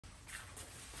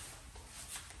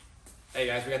Hey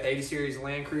guys, we got the 80 Series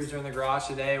Landcruiser in the garage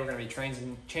today. We're going to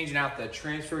be changing out the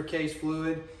transfer case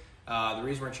fluid. The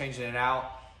reason we're changing it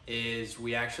out is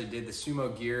we actually did the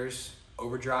Sumo Gears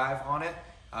overdrive on it.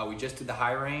 We just did the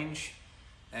high range,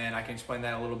 and I can explain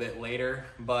that a little bit later.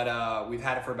 But we've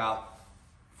had it for about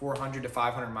 400 to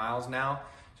 500 miles now.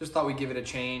 Just thought we'd give it a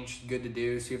change. Good to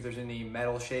do. See if there's any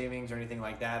metal shavings or anything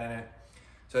like that in it.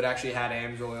 So it actually had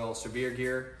AMSOIL severe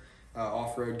gear.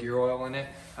 Off-road gear oil in it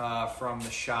from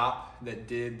the shop that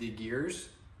did the gears.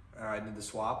 I did the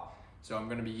swap. So I'm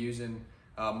going to be using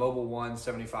Mobile 1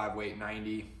 75 weight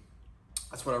 90.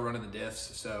 That's what I run in the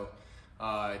diffs, so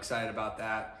excited about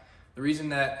that. The reason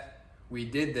that we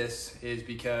did this is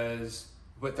because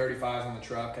we put 35s on the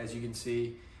truck, as you can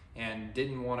see, and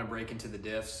didn't want to break into the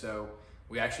diffs. So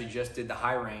we actually just did the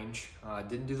high range,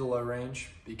 didn't do the low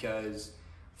range because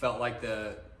felt like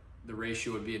the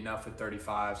ratio would be enough with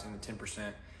 35s and the 10%.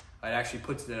 It actually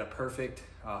puts it at a perfect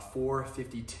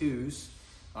 452s.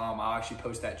 I'll actually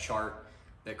post that chart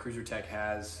that Cruiser Tech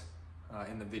has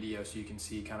in the video so you can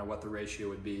see kind of what the ratio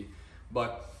would be.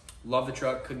 But love the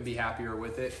truck, couldn't be happier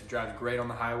with it. It drives great on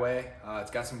the highway.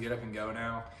 It's got some get up and go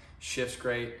now. Shifts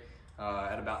great.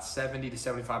 At about 70 to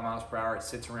 75 miles per hour, it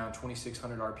sits around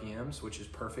 2,600 RPMs, which is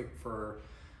perfect for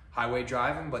highway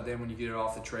driving. But then when you get it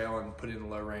off the trail and put it in the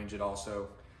low range, it also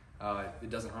it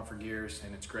doesn't hunt for gears,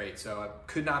 and it's great. So I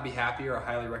could not be happier. I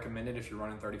highly recommend it if you're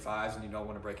running 35s and you don't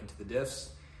want to break into the diffs,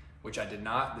 which I did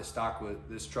not. This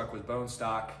truck was bone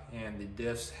stock, and the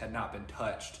diffs had not been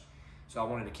touched. So I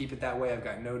wanted to keep it that way. I've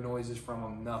got no noises from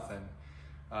them, nothing.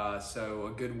 So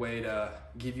a good way to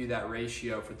give you that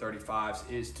ratio for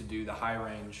 35s is to do the high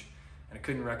range, and I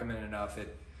couldn't recommend it enough.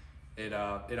 It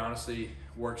honestly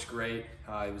works great.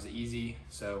 It was easy.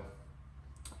 So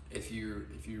if you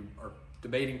are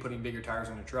debating putting bigger tires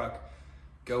on the truck,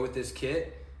 go with this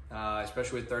kit,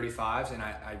 especially with 35s, and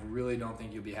I really don't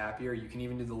think you'll be happier. You can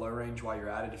even do the low range while you're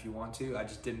at it if you want to. I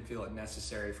just didn't feel it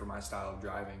necessary for my style of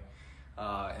driving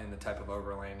and the type of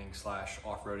overlanding /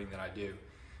 off-roading that I do.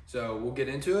 So we'll get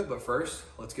into it, but first,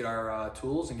 let's get our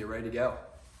tools and get ready to go.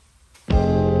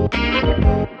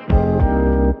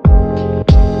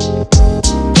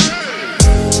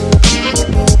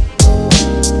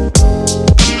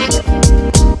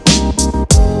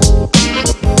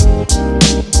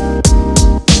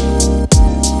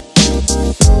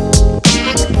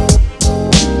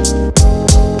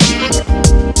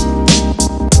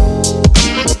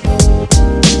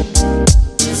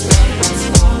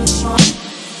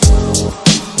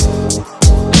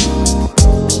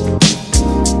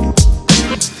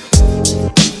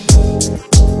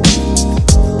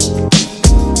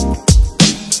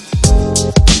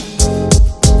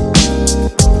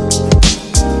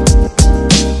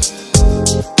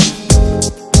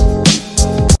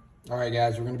 Alright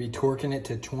guys, we're going to be torquing it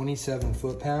to 27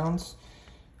 foot-pounds.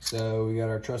 So we got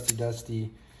our trusty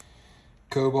dusty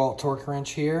Cobalt torque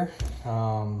wrench here.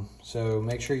 So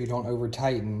make sure you don't over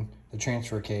tighten the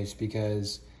transfer case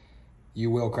because you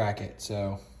will crack it.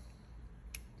 So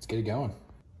let's get it going.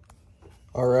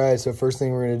 Alright, so first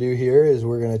thing we're going to do here is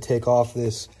we're going to take off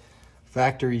this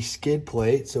factory skid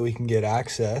plate so we can get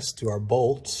access to our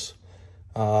bolts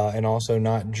and also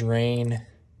not drain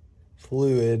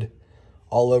fluid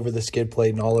all over the skid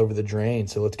plate and all over the drain.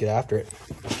 So let's get after it.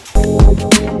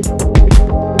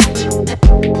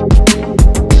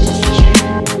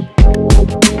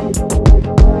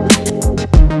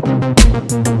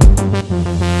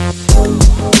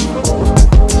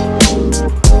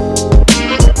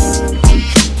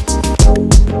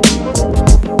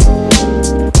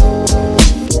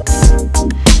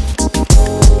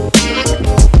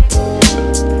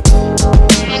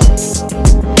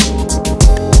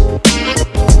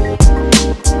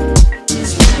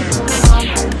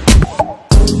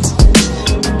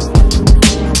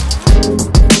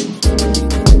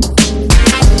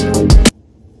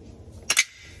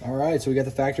 So we got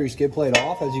the factory skid plate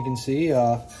off, as you can see.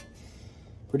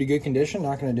 Pretty good condition,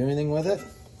 not going to do anything with it.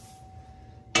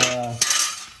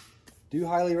 Do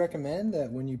highly recommend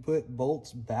that when you put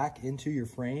bolts back into your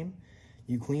frame,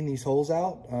 you clean these holes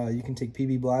out. You can take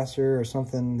PB Blaster or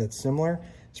something that's similar,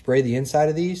 spray the inside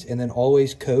of these, and then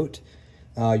always coat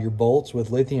your bolts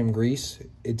with lithium grease.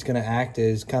 It's going to act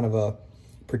as kind of a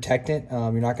protectant.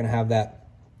 You're not going to have that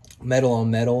metal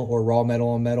on metal or raw metal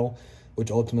on metal, which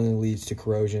ultimately leads to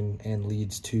corrosion and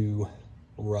leads to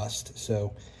rust.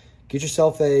 So get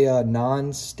yourself a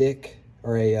non-stick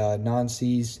or a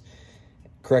non-seize,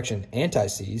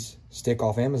 anti-seize stick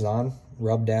off Amazon.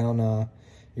 Rub down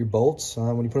your bolts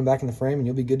when you put them back in the frame and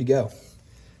you'll be good to go.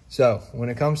 So when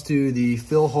it comes to the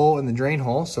fill hole and the drain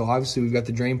hole, so obviously we've got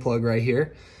the drain plug right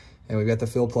here. and we've got the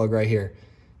fill plug right here.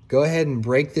 Go ahead and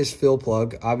break this fill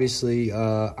plug. Obviously,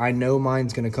 I know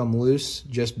mine's gonna come loose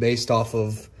just based off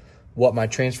of what my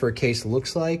transfer case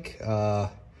looks like.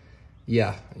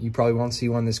 Yeah, you probably won't see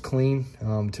one this clean.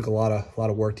 Took a lot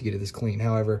of work to get it this clean.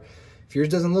 However, if yours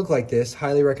doesn't look like this,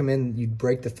 highly recommend you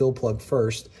break the fill plug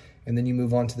first, and then you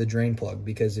move on to the drain plug,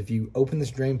 because if you open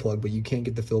this drain plug but you can't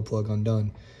get the fill plug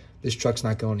undone, this truck's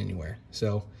not going anywhere.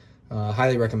 So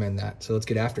highly recommend that. So let's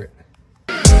get after it.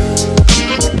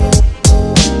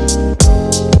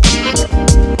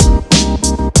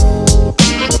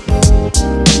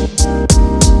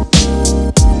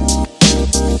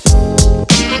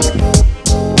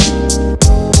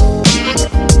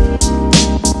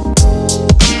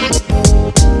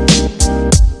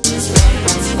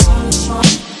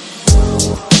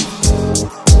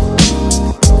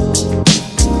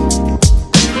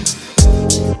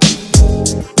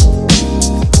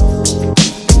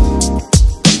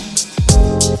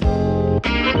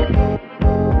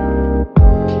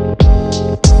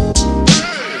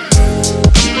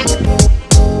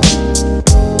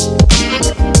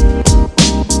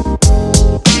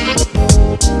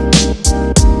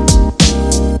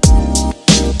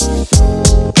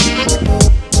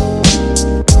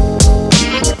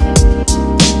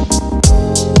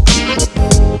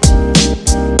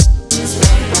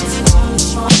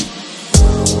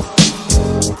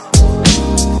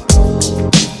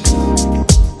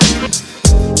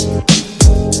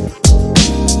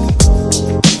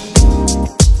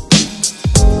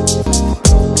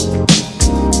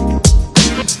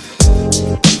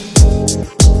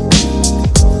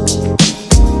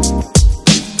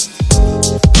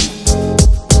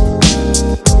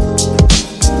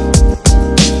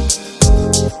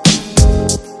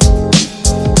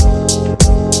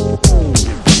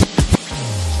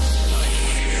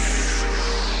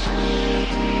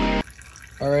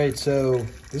 All right, so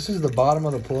this is the bottom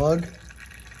of the plug.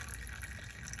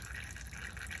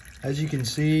 As you can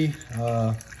see,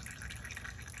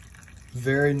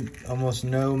 almost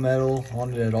no metal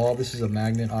on it at all. This is a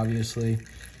magnet, obviously.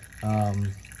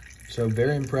 So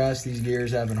very impressed. These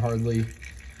gears haven't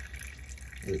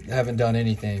done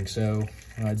anything. So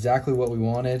exactly what we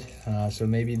wanted. So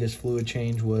maybe this fluid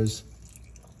change was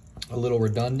a little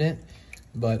redundant,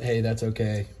 but hey, that's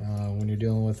okay. When you're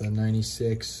dealing with a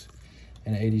 96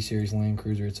 and an 80 Series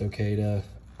Landcruiser, it's okay to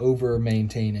over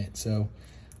maintain it. So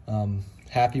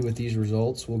happy with these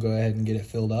results. We'll go ahead and get it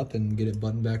filled up and get it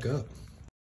buttoned back up.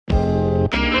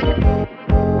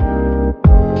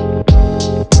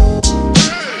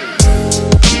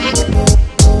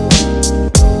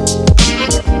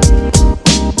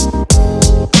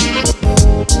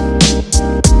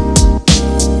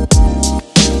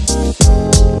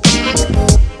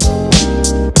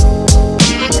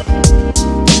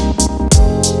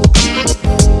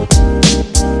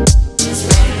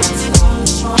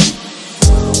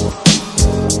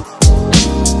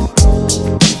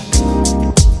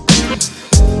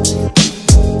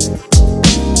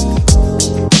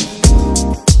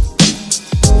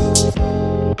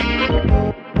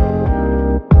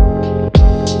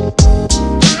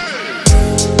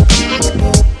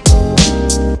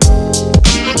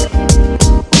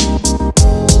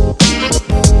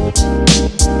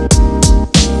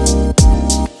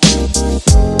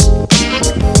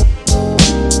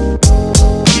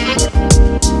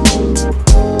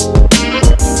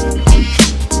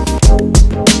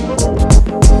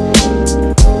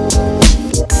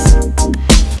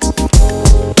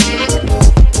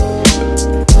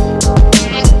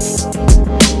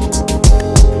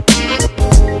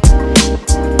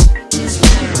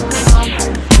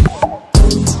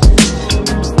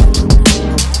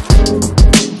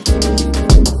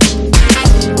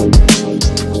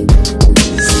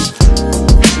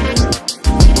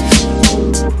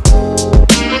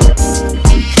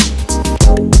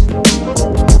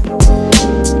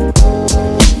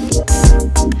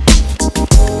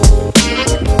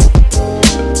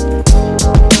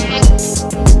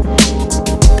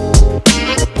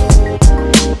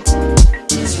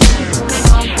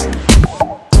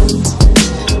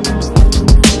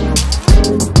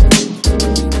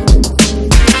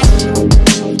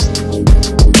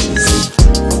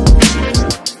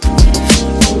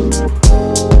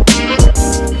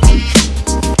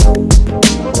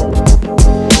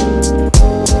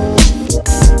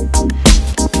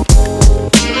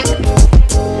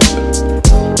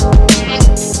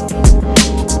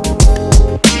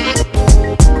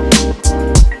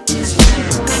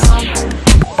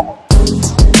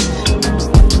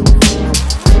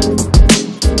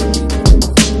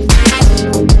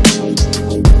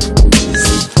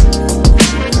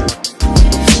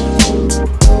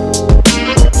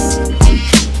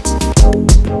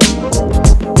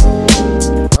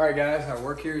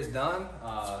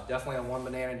 definitely a one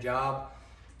banana job.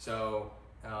 So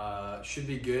should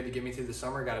be good to get me through the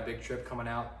summer. Got a big trip coming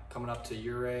up to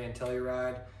Ouray and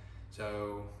Telluride.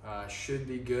 So should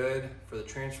be good for the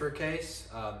transfer case.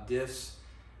 Diffs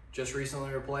just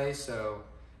recently replaced, so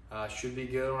should be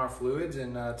good on our fluids,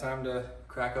 and time to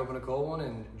crack open a cold one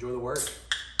and enjoy the work.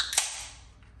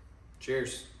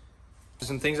 Cheers.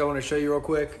 Some things I want to show you real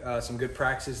quick, some good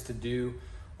practices to do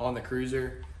on the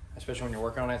cruiser, especially when you're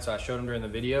working on it. So I showed them during the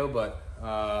video, but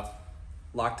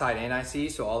Loctite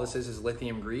anti-seize, so all this is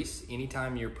lithium grease.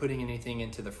 Anytime you're putting anything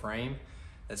into the frame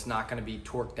that's not going to be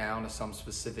torqued down to some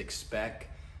specific spec,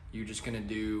 you're just going to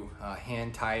do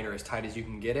hand tight or as tight as you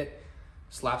can get it.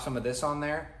 Slap some of this on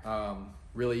there.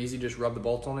 Really easy, just rub the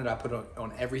bolt on it. I put it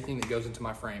on everything that goes into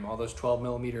my frame, all those 12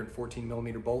 millimeter and 14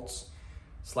 millimeter bolts.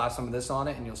 Slap some of this on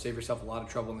it and you'll save yourself a lot of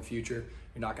trouble in the future.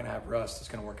 You're not going to have rust. It's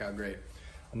going to work out great.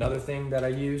 Another thing that I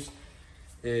use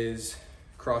is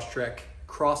cross-check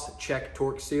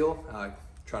torque seal.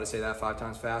 Try to say that 5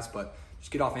 times fast, but just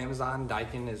get off Amazon.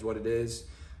 Daikin is what it is.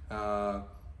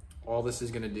 All this is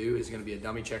going to do is going to be a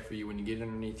dummy check for you when you get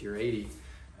underneath your 80.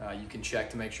 You can check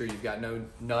to make sure you've got no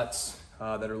nuts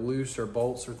that are loose or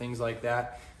bolts or things like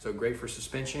that. So great for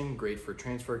suspension, great for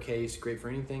transfer case, great for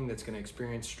anything that's going to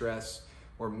experience stress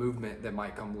or movement that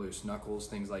might come loose, knuckles,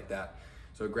 things like that.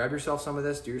 So grab yourself some of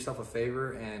this, do yourself a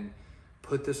favor, and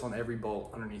put this on every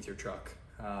bolt underneath your truck.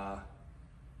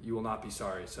 You will not be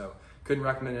sorry. So couldn't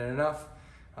recommend it enough.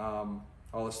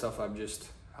 All this stuff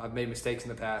I've made mistakes in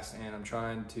the past, and I'm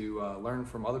trying to learn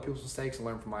from other people's mistakes and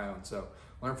learn from my own. So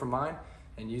learn from mine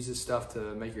and use this stuff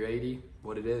to make your 80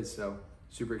 what it is. So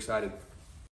super excited.